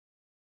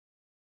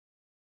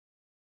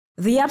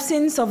The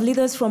absence of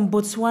leaders from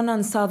Botswana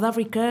and South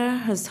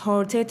Africa has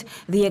halted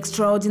the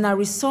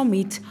extraordinary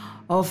summit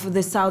of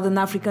the Southern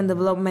African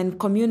Development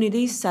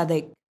Community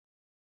SADC.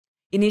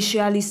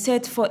 Initially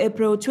set for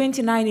April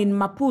 29 in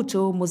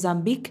Maputo,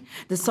 Mozambique,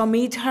 the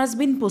summit has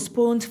been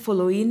postponed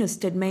following a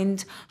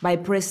statement by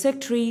Press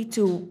Secretary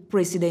to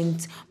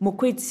President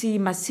Mokgweetsi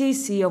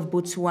Masisi of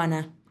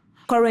Botswana,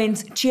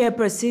 current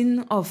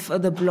chairperson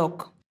of the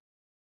bloc.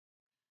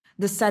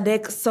 The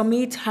SADC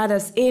summit had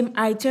as aim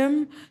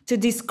item to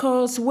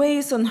discuss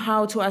ways on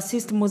how to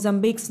assist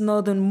Mozambique's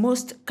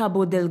northernmost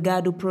Cabo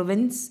Delgado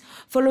province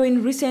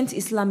following recent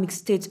Islamic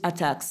State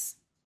attacks.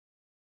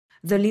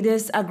 The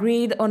leaders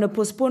agreed on a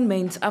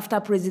postponement after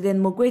President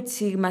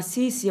Mokgweetsi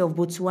Masisi of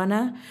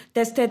Botswana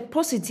tested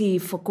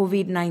positive for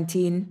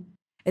COVID-19,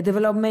 a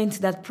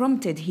development that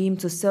prompted him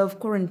to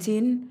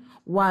self-quarantine,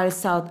 while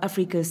South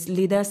Africa's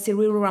leader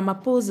Cyril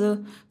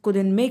Ramaphosa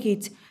couldn't make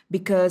it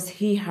because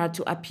he had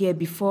to appear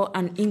before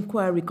an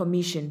inquiry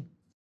commission.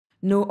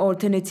 No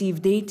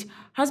alternative date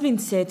has been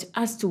set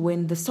as to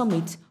when the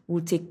summit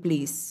will take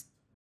place.